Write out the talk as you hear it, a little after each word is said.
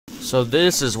So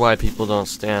this is why people don't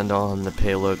stand on the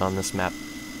payload on this map.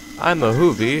 I'm a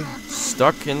hoovy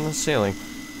stuck in the ceiling.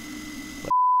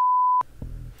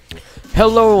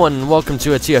 Hello and welcome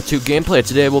to a TF2 gameplay.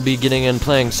 Today we'll be getting in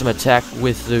playing some attack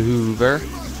with the Hoover.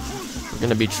 We're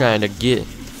gonna be trying to get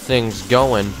things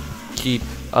going, keep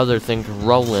other things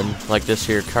rolling, like this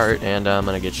here cart, and I'm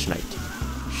gonna get sniped.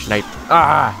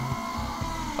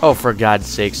 Ah! Oh, for God's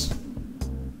sakes.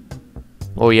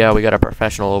 Oh yeah, we got a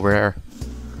professional over here.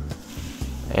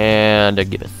 And a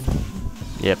giveth.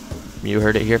 Yep, you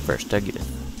heard it here first, a giveth.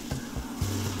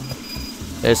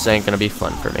 This ain't gonna be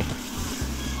fun for me.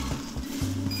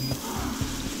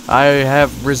 I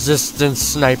have resistance,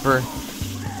 sniper.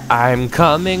 I'm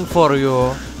coming for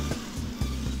you.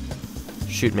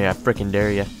 Shoot me, I frickin'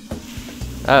 dare ya.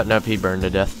 Oh, nope, he burned to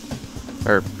death.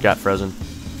 Or got frozen.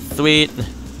 Sweet.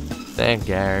 Thank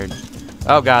God.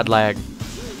 Oh God, lag.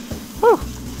 Whew.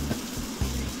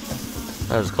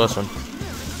 That was a close one.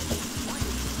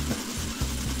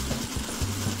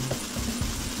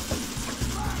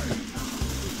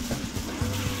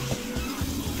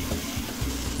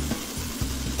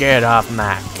 Get off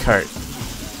my cart.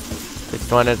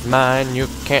 This one is mine, you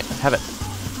can't have it.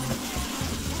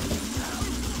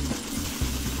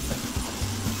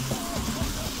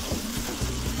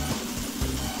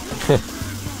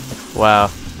 Wow,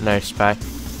 nice spy.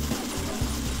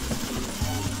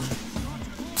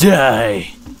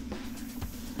 Die!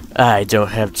 I don't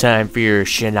have time for your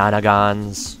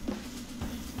shenanigans.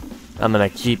 I'm gonna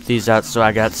keep these out so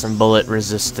I got some bullet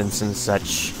resistance and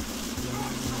such.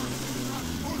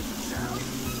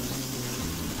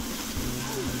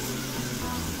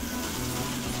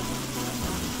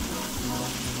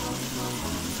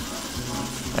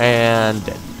 And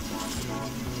dead.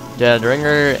 Dead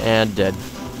ringer and dead.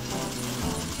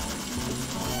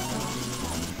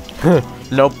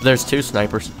 Nope, there's two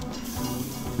snipers.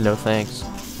 No thanks.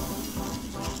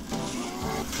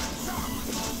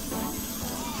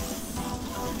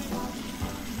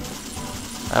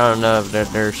 I don't know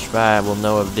if their spy will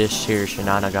know of this here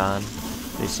shenanigan.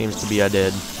 He seems to be a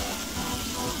dead.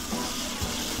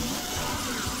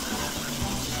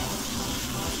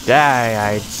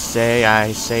 Die, I say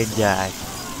die.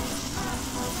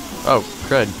 Oh,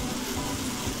 crud.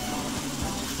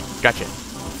 Gotcha.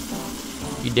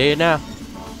 You dead now.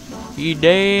 You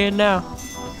dead now.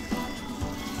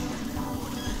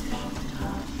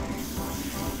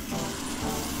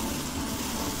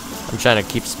 I'm trying to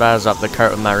keep spies off the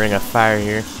cart with my ring of fire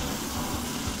here.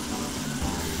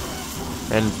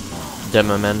 And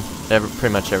demo men.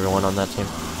 Pretty much everyone on that team.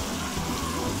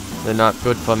 They're not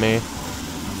good for me.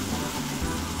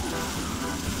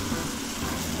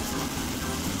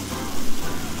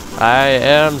 I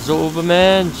am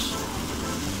Supermensch.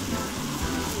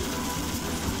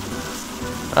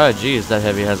 Oh geez, that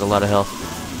heavy has a lot of health.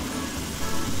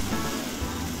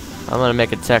 I'm gonna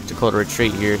make a tactical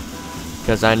retreat here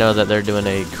because I know that they're doing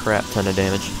a crap ton of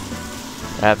damage.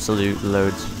 Absolute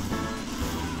loads.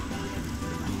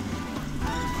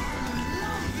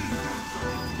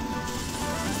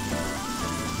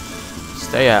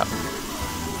 Stay out.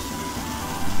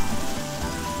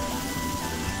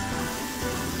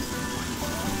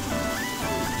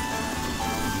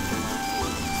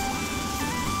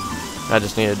 I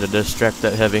just needed to distract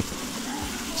that heavy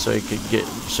so he could get,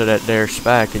 so that their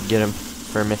spy could get him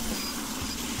for me.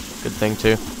 Good thing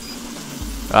too.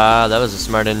 Ah, that was a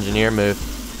smart engineer move.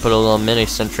 Put a little mini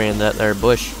sentry in that there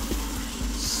bush.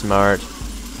 Smart.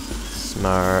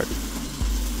 Smart.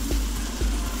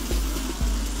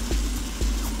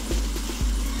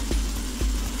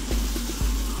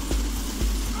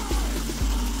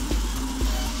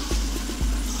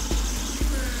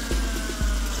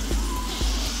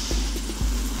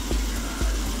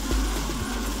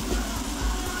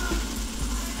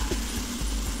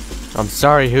 I'm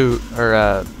sorry,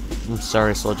 I'm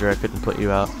sorry, soldier, I couldn't put you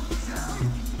out.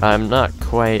 I'm not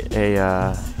quite a,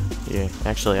 yeah,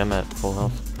 actually, I'm at full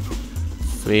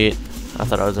health. Sweet. I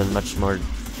thought I was in much more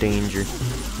danger.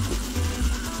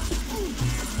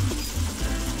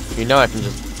 You know I can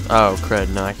just, oh, crud,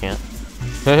 no, I can't.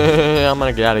 I'm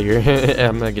gonna get out of here.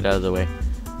 I'm gonna get out of the way.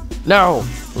 No!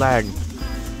 Lag.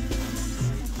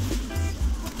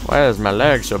 Why is my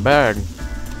lag so bad?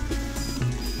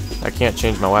 I can't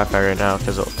change my Wi-Fi right now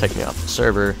because it'll take me off the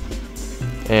server,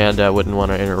 and I wouldn't want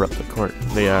to interrupt the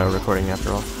recording after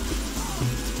all.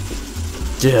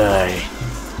 Die.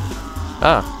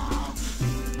 Ah.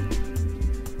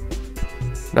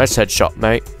 Nice headshot,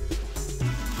 mate.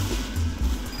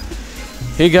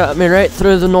 He got me right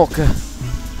through the knocker.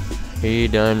 He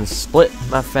done split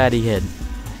my fatty head.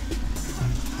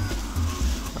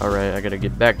 Alright, I gotta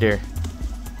get back there.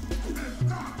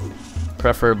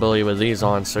 Preferably with these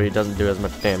on so he doesn't do as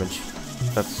much damage.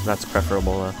 That's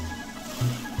preferable though.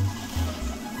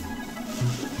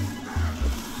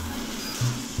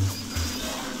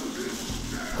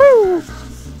 Woo!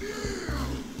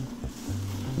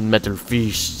 Metal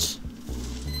feasts.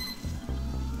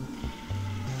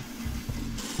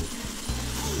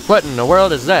 What in the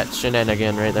world is that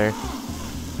shenanigan right there?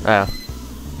 Oh.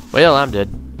 Well, I'm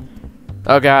dead.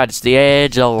 Oh god, it's the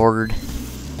Edge Lord.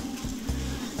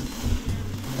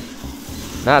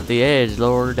 Not the Edge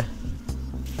Lord.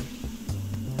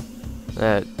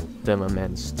 Them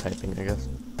immense typing, I guess.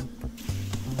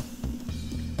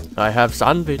 I have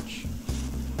sandwich.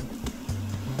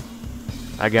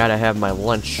 I gotta have my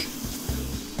lunch.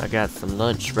 I got some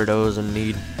lunch for those in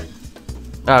need.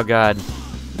 Oh god.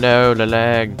 No, the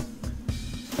lag.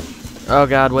 Oh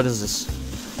god, what is this?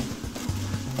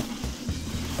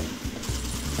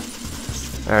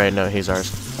 Alright, no, he's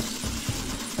ours.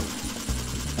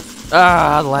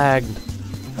 Ah, lag.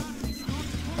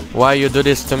 Why you do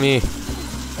this to me?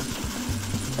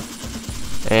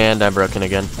 And I'm broken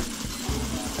again.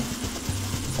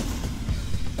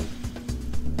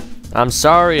 I'm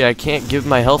sorry, I can't give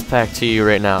my health pack to you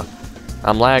right now.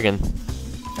 I'm lagging.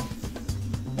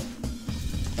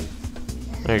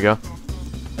 There you go.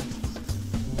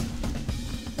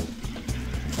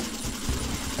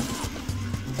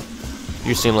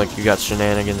 You seem like you got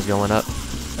shenanigans going up.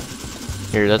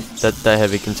 Here, that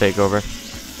heavy can take over.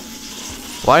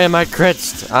 Why am I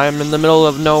critzed? I'm in the middle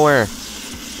of nowhere.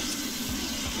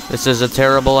 This is a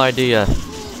terrible idea.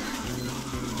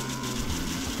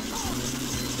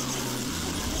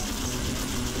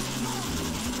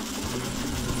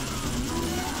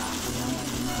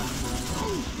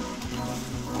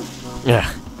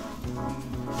 Yeah.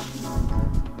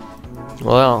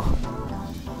 Well,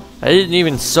 I didn't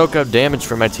even soak up damage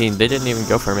for my team. They didn't even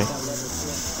go for me.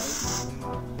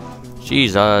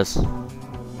 Jesus.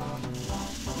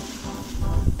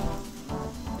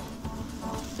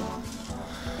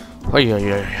 Oy.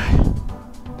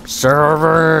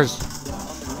 Servers.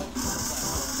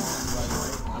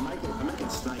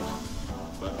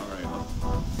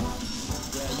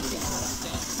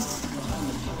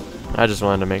 I just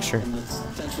wanted to make sure.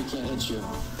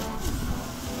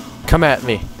 Come at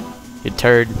me, you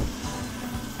turd.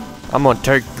 I'm gonna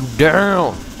take you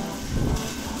down.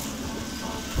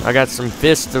 I got some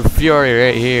Fists of Fury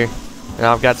right here, and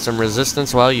I've got some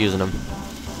resistance while using them.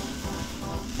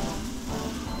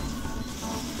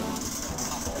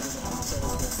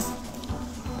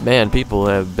 Man, people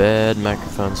have bad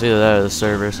microphones. Either that or the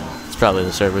servers. It's probably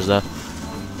the servers though.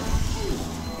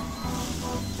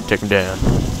 Take them down.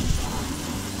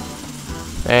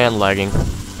 And lagging.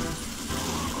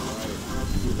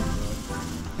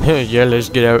 Yeah, let's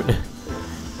get out.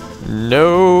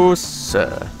 No,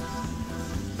 sir.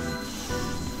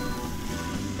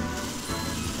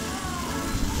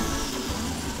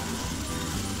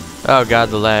 Oh god,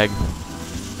 the lag.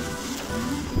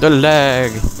 The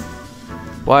lag.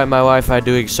 Why my Wi-Fi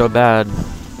doing so bad?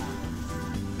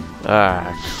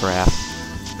 Ah, crap.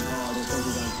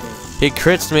 He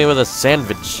crits me with a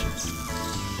sandwich.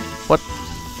 What?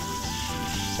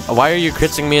 Why are you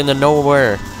critting me in the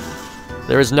nowhere?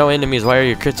 There is no enemies, why are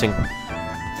you critting?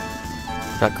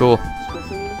 Not cool.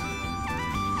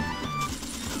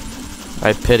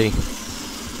 I pity.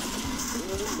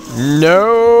 No,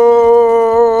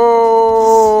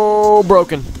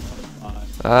 broken.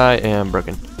 I am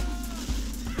broken.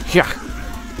 Yeah.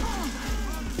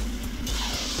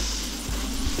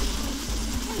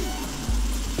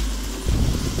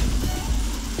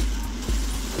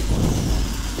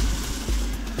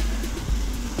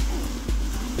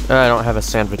 I don't have a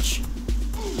sandwich.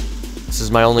 This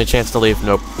is my only chance to leave.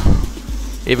 Nope.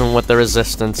 Even with the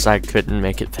resistance, I couldn't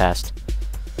make it fast.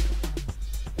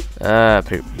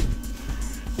 Poop.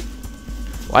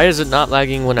 Why is it not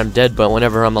lagging when I'm dead, but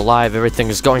whenever I'm alive, everything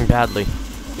is going badly?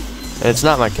 And it's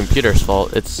not my computer's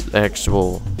fault, it's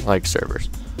actual, like, servers.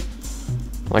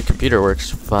 My computer works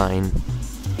fine.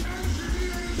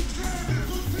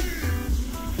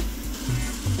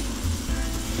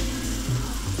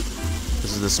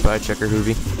 This is the spy checker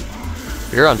Hoovy.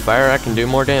 If you're on fire, I can do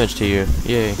more damage to you.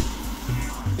 Yay.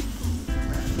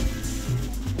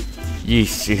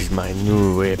 This is my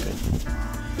new weapon.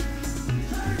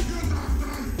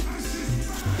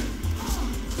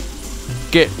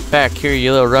 Get back here,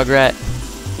 you little rugrat.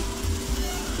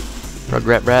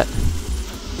 Rugrat brat.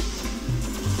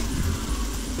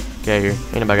 Get out here.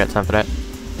 Ain't nobody got time for that.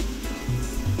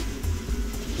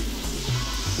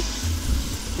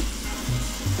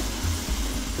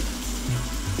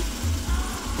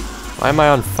 Why am I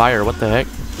on fire? What the heck?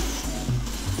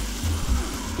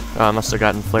 Oh, I must have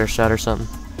gotten flare shot or something.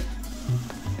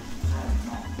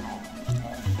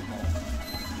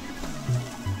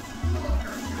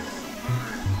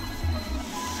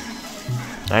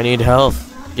 I need health.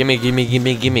 Gimme, gimme,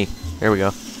 gimme, gimme. Here we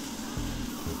go.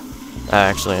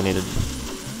 Actually, I needed,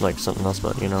 like, something else,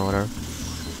 but, you know, whatever.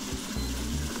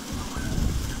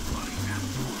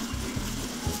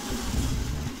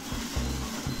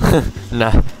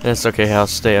 Nah, it's okay, I'll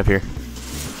stay up here.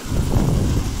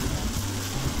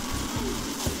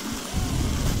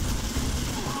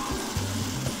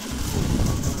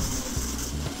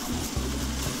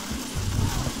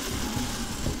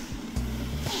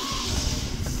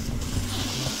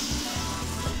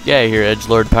 Yeah, you're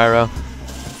Edgelord Pyro.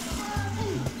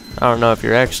 I don't know if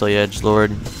you're actually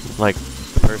Edgelord, like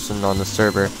the person on the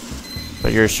server,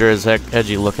 but you're sure as heck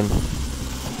edgy looking.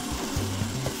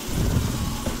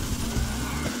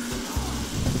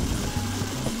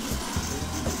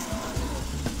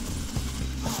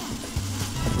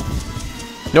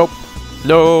 Nope.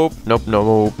 Nope. Nope.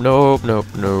 Nope. Nope. Nope.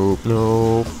 Nope.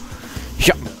 Nope.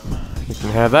 Yup. You can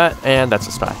have that, and that's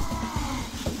a spy.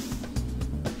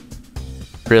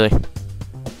 Really?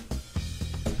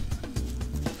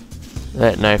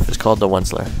 That knife is called the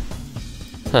Onceler.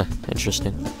 Huh,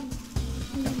 interesting.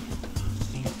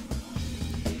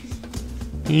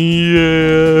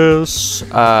 Yes!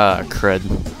 Ah, crud.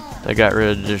 I got rid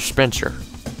of the dispenser.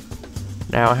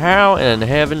 Now how in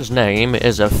heaven's name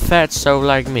is a fatso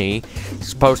like me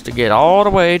supposed to get all the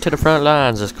way to the front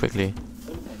lines as quickly?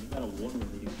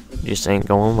 This ain't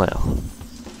going well.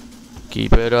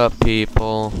 Keep it up,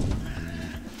 people.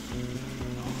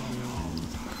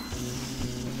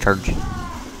 Charge.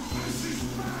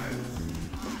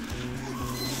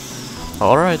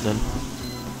 Alright then.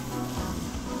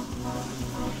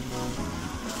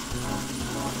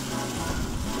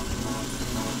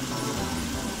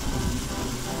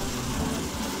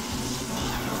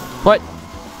 What?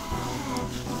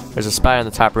 There's a spy in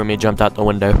the top room. He jumped out the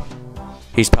window.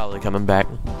 He's probably coming back.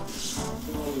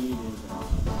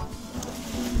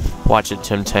 Watch it,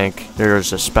 Tim Tank.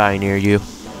 There's a spy near you.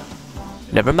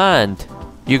 Never mind.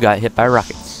 You got hit by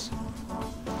rockets.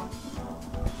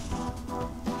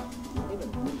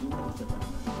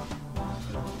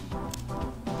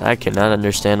 I cannot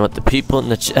understand what the people in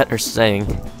the chat are saying.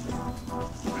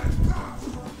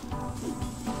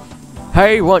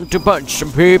 Hey, want to punch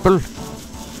some people?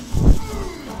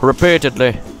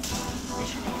 Repeatedly.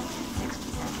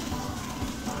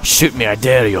 Shoot me, I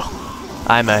dare you.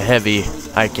 I'm a heavy.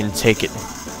 I can take it.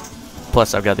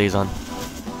 Plus, I've got these on.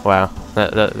 Wow.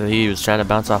 He was trying to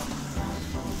bounce off.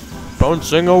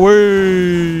 Bouncing away!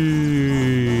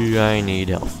 I need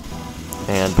health.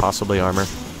 And possibly armor.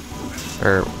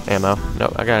 Or ammo.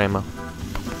 No, I got ammo.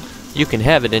 You can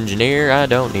have it, engineer. I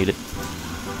don't need it.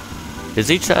 Is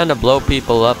he trying to blow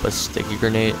people up a sticky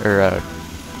grenade? Or a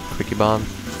quickie bomb?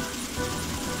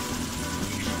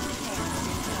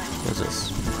 What is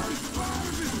this?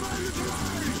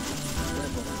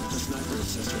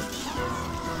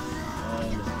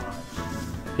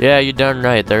 Yeah, you darn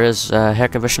right. There is a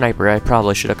heck of a sniper. I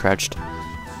probably should have crouched.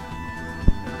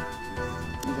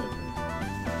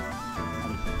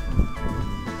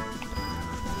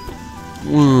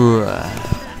 Ooh.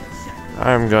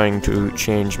 I'm going to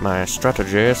change my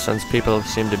strategy since people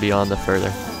seem to be on the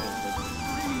further.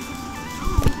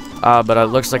 But it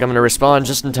looks like I'm going to respawn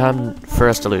just in time for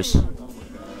us to lose.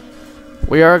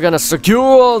 We are going to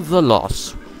secure the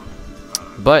loss.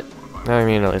 But, I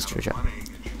mean, at least we try.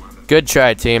 Good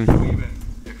try, team.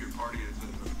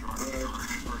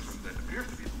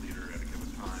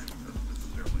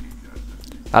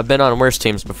 I've been on worse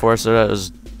teams before, so that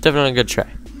was definitely a good try.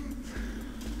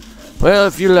 Well,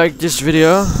 if you liked this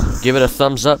video, give it a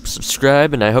thumbs up,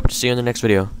 subscribe, and I hope to see you in the next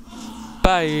video.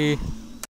 Bye!